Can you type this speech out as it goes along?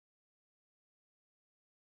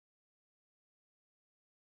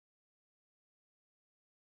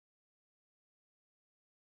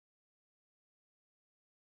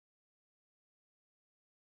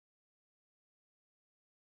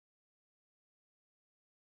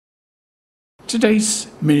Today's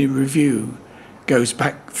mini review goes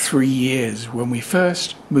back 3 years when we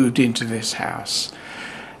first moved into this house,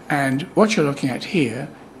 and what you're looking at here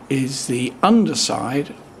is the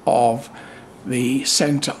underside of the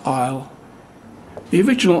centre aisle. The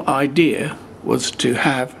original idea was to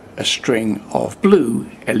have a string of blue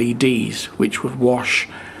LEDs which would wash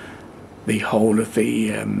the whole of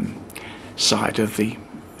the side of the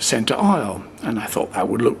centre aisle, and I thought that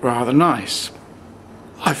would look rather nice.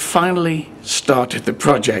 I finally started the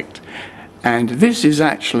project, and this is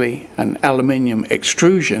actually an aluminium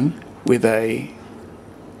extrusion with a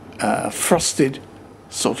frosted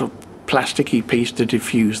sort of plasticky piece to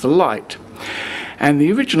diffuse the light. And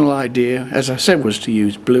the original idea, as I said, was to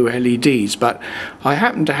use blue LEDs, but I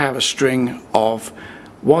happened to have a string of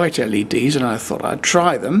white LEDs and I thought I'd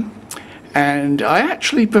try them, and I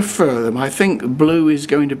actually prefer them. I think blue is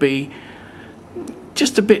going to be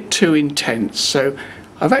just a bit too intense, so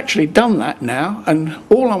I've actually done that now, and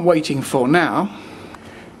all I'm waiting for now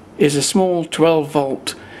is a small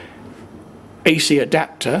 12-volt AC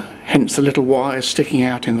adapter, hence the little wire sticking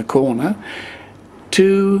out in the corner,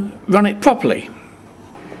 to run it properly.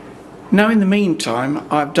 Now in the meantime,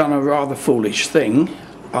 I've done a rather foolish thing.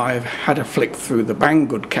 I've had a flick through the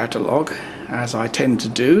Banggoods catalogue, as I tend to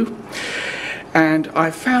do, and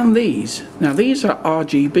I found these. Now these are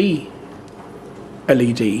RGB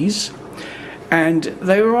LEDs, and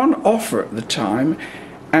they were on offer at the time,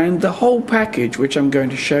 and the whole package, which I'm going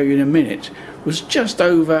to show you in a minute, was just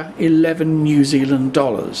over 11 New Zealand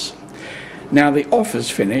dollars. Now the offer's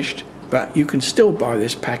finished, but you can still buy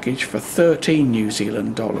this package for 13 New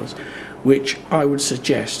Zealand dollars, which I would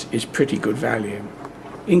suggest is pretty good value.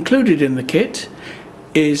 Included in the kit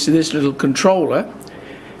is this little controller,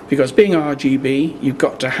 because being RGB you've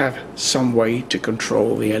got to have some way to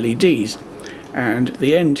control the LEDs, and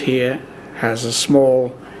the end here has a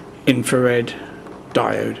small infrared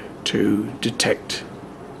diode to detect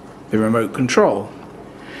the remote control.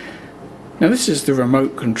 Now this is the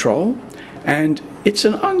remote control, and it's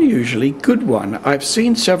an unusually good one. I've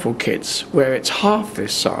seen several kits where it's half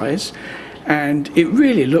this size and it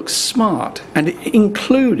really looks smart, and it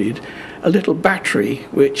included a little battery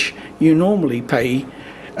which you normally pay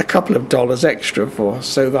a couple of dollars extra for,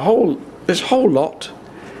 so this whole lot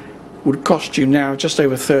would cost you now just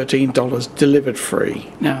over $13 delivered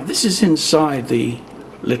free. Now this is inside the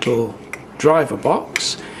little driver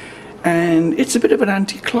box, and it's a bit of an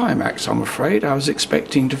anticlimax, I'm afraid. I was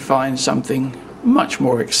expecting to find something much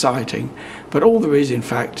more exciting, but all there is in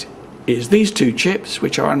fact is these two chips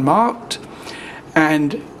which are unmarked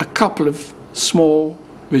and a couple of small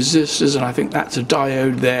resistors, and I think that's a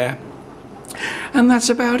diode there, and that's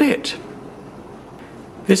about it.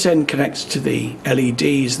 This end connects to the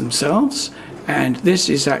LEDs themselves, and this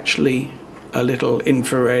is actually a little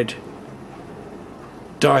infrared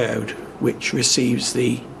diode which receives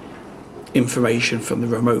the information from the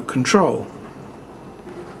remote control.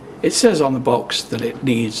 It says on the box that it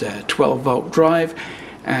needs a 12-volt drive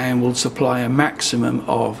and will supply a maximum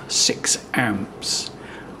of 6 amps,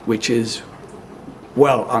 which is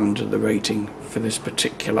well under the rating for this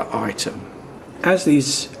particular item. As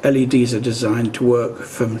these LEDs are designed to work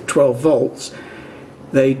from 12 volts,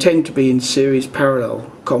 they tend to be in series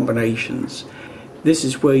parallel combinations. This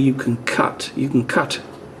is where you can cut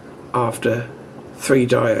after 3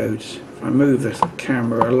 diodes. If I move the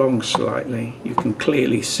camera along slightly, you can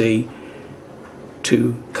clearly see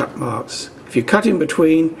 2 cut marks. If you cut in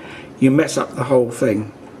between, you mess up the whole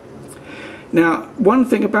thing. Now, one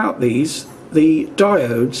thing about these, the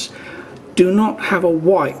diodes do not have a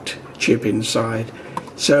white chip inside,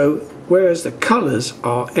 so whereas the colours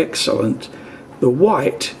are excellent, the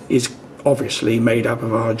white is obviously made up of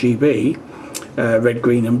RGB, red,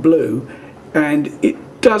 green and blue, and it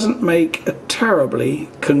doesn't make a terribly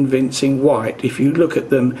convincing white. If you look at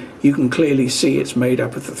them, you can clearly see it's made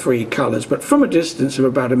up of the 3 colours, but from a distance of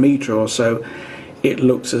about a metre or so, it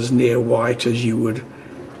looks as near white as you would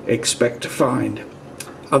expect to find,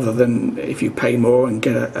 other than if you pay more and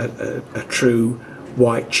get a true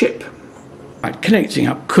white chip. Right, connecting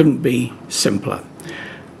up couldn't be simpler.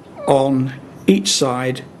 On each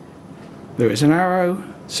side there is an arrow,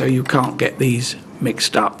 so you can't get these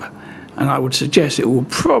mixed up, and I would suggest it will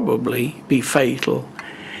probably be fatal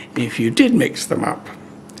if you did mix them up,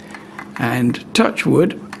 and touch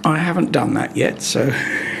wood, I haven't done that yet, so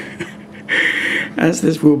as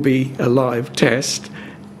this will be a live test,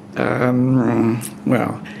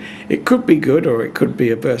 well, it could be good or it could be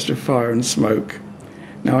a burst of fire and smoke.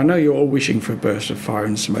 Now I know you're all wishing for a burst of fire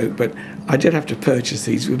and smoke, but I did have to purchase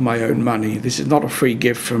these with my own money. This is not a free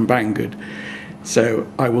gift from Banggoods, so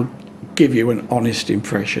I will give you an honest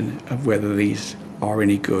impression of whether these are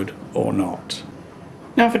any good or not.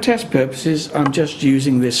 Now for test purposes, I'm just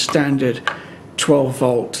using this standard 12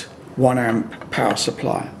 volt 1 amp power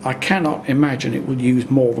supply. I cannot imagine it will use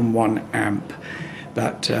more than 1 amp,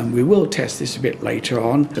 but we will test this a bit later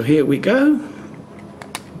on. So here we go,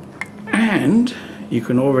 and you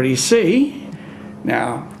can already see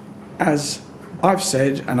now, as I've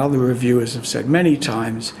said and other reviewers have said many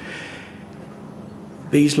times,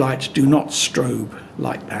 these lights do not strobe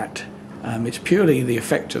like that. It's purely the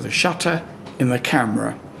effect of the shutter in the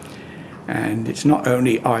camera, and it's not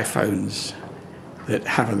only iPhones that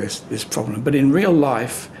have this problem, but in real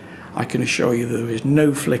life I can assure you there is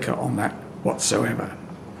no flicker on that whatsoever.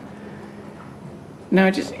 Now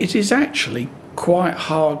it is actually quite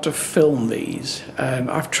hard to film these.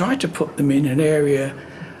 I've tried to put them in an area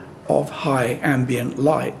of high ambient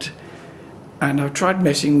light, and I've tried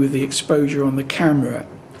messing with the exposure on the camera,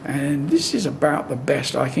 and this is about the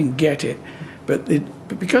best I can get it, but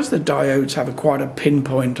because the diodes have quite a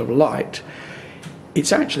pinpoint of light,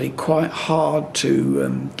 it's actually quite hard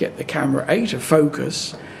to get the camera to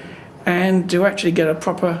focus and to actually get a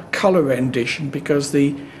proper colour rendition, because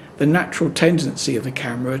the natural tendency of the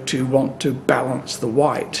camera to want to balance the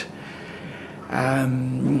white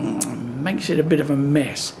makes it a bit of a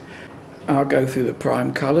mess. I'll go through the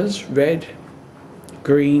prime colours: red,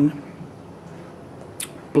 green,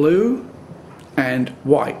 blue and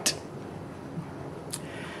white.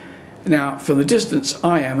 Now from the distance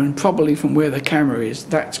I am, and probably from where the camera is,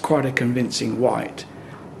 that's quite a convincing white.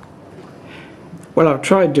 Well, I've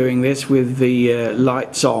tried doing this with the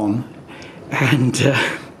lights on, and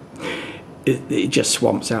it just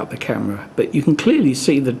swamps out the camera, but you can clearly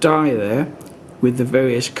see the die there with the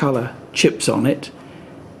various colour chips on it,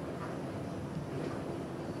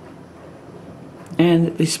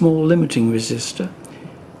 and the small limiting resistor,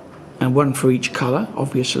 and one for each colour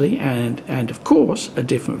obviously, and of course a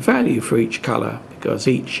different value for each colour, because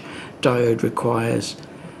each diode requires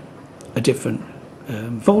a different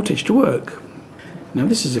voltage to work. Now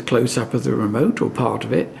this is a close-up of the remote, or part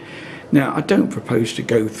of it. Now I don't propose to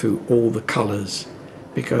go through all the colours,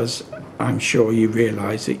 because I'm sure you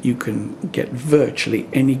realise that you can get virtually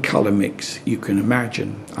any colour mix you can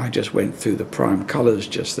imagine. I just went through the prime colours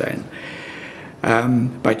just then.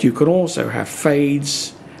 But you can also have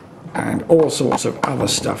fades and all sorts of other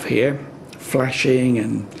stuff here, flashing,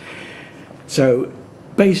 and so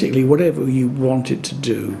basically whatever you want it to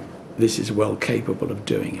do, this is well capable of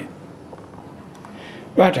doing it.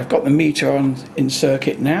 Right, I've got the meter on in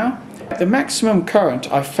circuit now. The maximum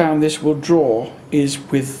current I've found this will draw is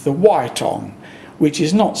with the white on, which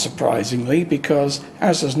is not surprisingly, because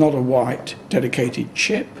as there's not a white dedicated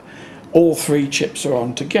chip, all three chips are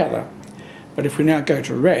on together. But if we now go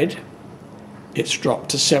to red, it's dropped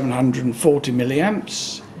to 740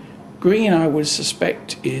 milliamps. Green, I would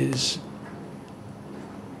suspect, is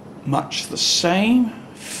much the same,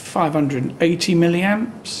 580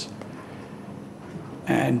 milliamps,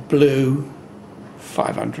 and blue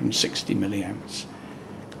 560 milliamps,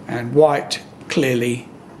 and white clearly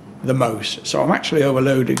the most. So I'm actually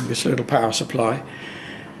overloading this little power supply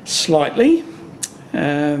slightly.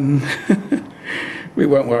 We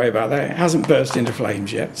won't worry about that. It hasn't burst into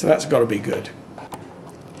flames yet, so that's got to be good.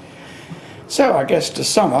 So I guess to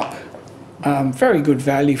sum up, very good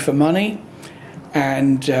value for money,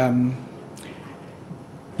 and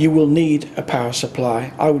you will need a power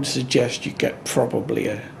supply. I would suggest you get probably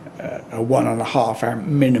a 1.5 amp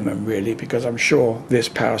minimum, really, because I'm sure this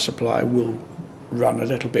power supply will run a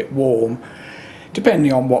little bit warm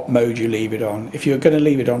depending on what mode you leave it on. If you're going to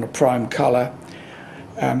leave it on a prime colour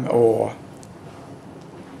or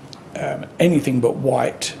anything but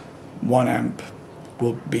white, 1 amp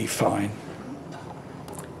will be fine.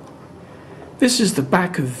 This is the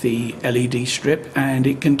back of the LED strip, and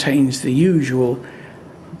it contains the usual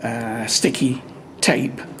sticky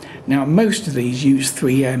tape. Now most of these use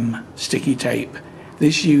 3M sticky tape.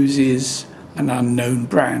 This uses an unknown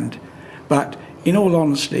brand, but in all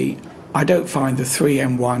honesty I don't find the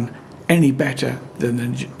 3M one any better than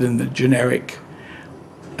the generic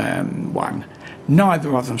one.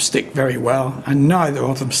 Neither of them stick very well, and neither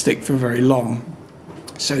of them stick for very long,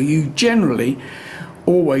 so you generally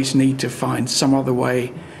always need to find some other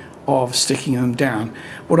way of sticking them down.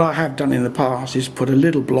 What I have done in the past is put a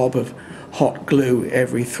little blob of hot glue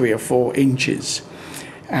every 3 or 4 inches,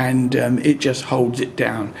 and it just holds it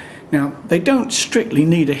down. Now they don't strictly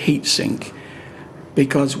need a heat sink,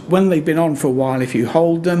 because when they've been on for a while, if you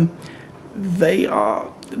hold them,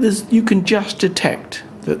 you can just detect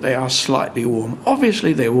that they are slightly warm.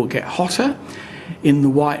 Obviously they will get hotter in the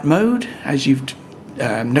white mode as you've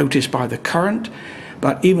noticed by the current,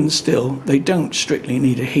 but even still they don't strictly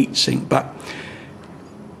need a heatsink, but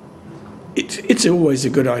it's always a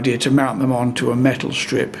good idea to mount them onto a metal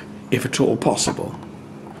strip if at all possible.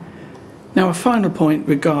 Now, a final point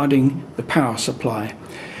regarding the power supply.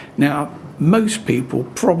 Now, most people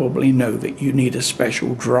probably know that you need a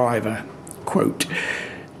special driver, quote,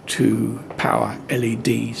 to power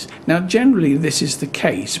LEDs. Now, generally this is the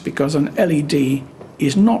case because an LED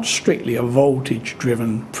is not strictly a voltage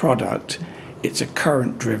driven product, it's a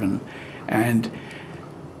current driven, and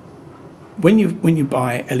when you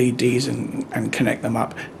buy LEDs and connect them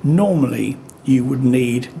up, normally you would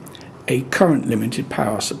need a current limited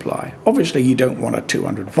power supply. Obviously you don't want a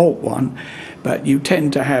 200-volt one, but you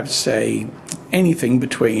tend to have, say, anything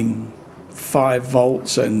between 5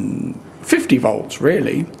 volts and 50 volts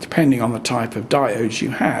really, depending on the type of diodes you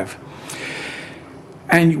have.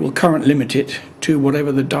 And you will current limit it to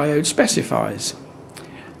whatever the diode specifies.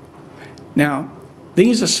 Now,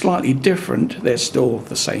 these are slightly different. They're still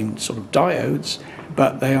the same sort of diodes,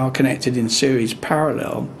 but they are connected in series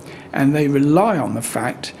parallel, and they rely on the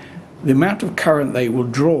fact the amount of current they will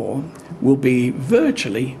draw will be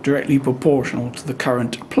virtually directly proportional to the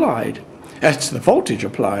current applied, to the voltage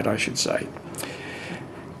applied, I should say.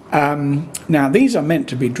 Now, these are meant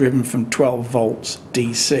to be driven from 12 volts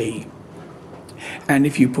DC, and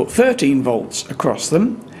if you put 13 volts across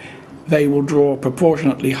them, they will draw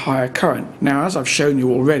proportionately higher current. Now, as I've shown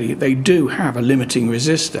you already, they do have a limiting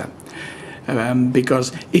resistor,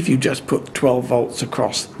 because if you just put 12 volts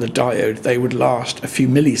across the diode, they would last a few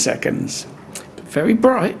milliseconds. Very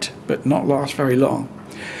bright, but not last very long.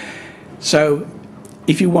 So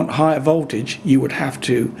if you want higher voltage, you would have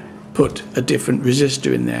to put a different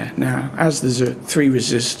resistor in there. Now, as there's 3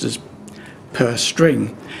 resistors per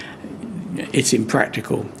string, it's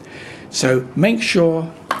impractical. So make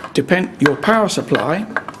sure your power supply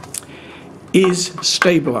is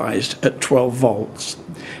stabilized at 12 volts,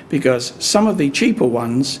 because some of the cheaper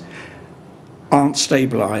ones aren't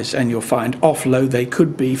stabilized, and you'll find off-load they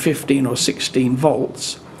could be 15 or 16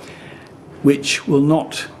 volts, which will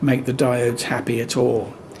not make the diodes happy at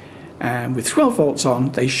all. And with 12 volts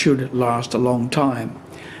on, they should last a long time,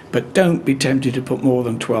 but don't be tempted to put more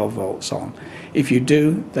than 12 volts on. If you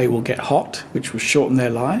do, they will get hot, which will shorten their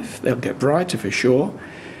life. They'll get brighter for sure,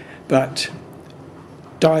 but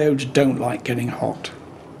diodes don't like getting hot.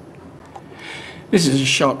 This is a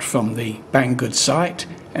shot from the Banggoods site,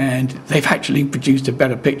 and they've actually produced a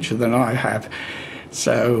better picture than I have.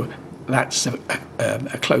 So that's a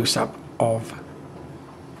close-up of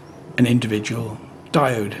an individual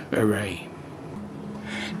diode array.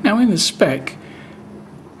 Now, in the spec,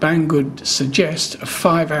 Banggoods suggests a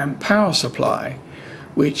 5 amp power supply,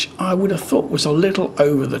 which I would have thought was a little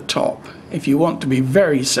over the top. If you want to be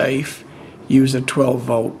very safe, use a 12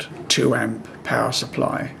 volt 2 amp power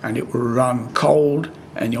supply, and it will run cold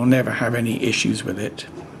and you'll never have any issues with it.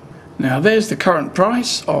 Now, there's the current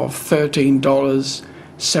price of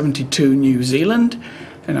 $13.72 New Zealand,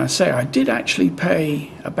 and I say I did actually pay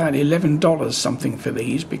about $11 something for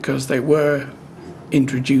these because they were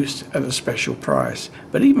introduced at a special price,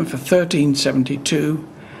 but even for $13.72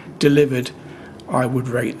 delivered, I would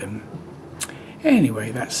rate them.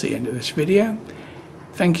 Anyway, that's the end of this video.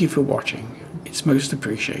 Thank you for watching. It's most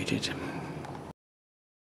appreciated.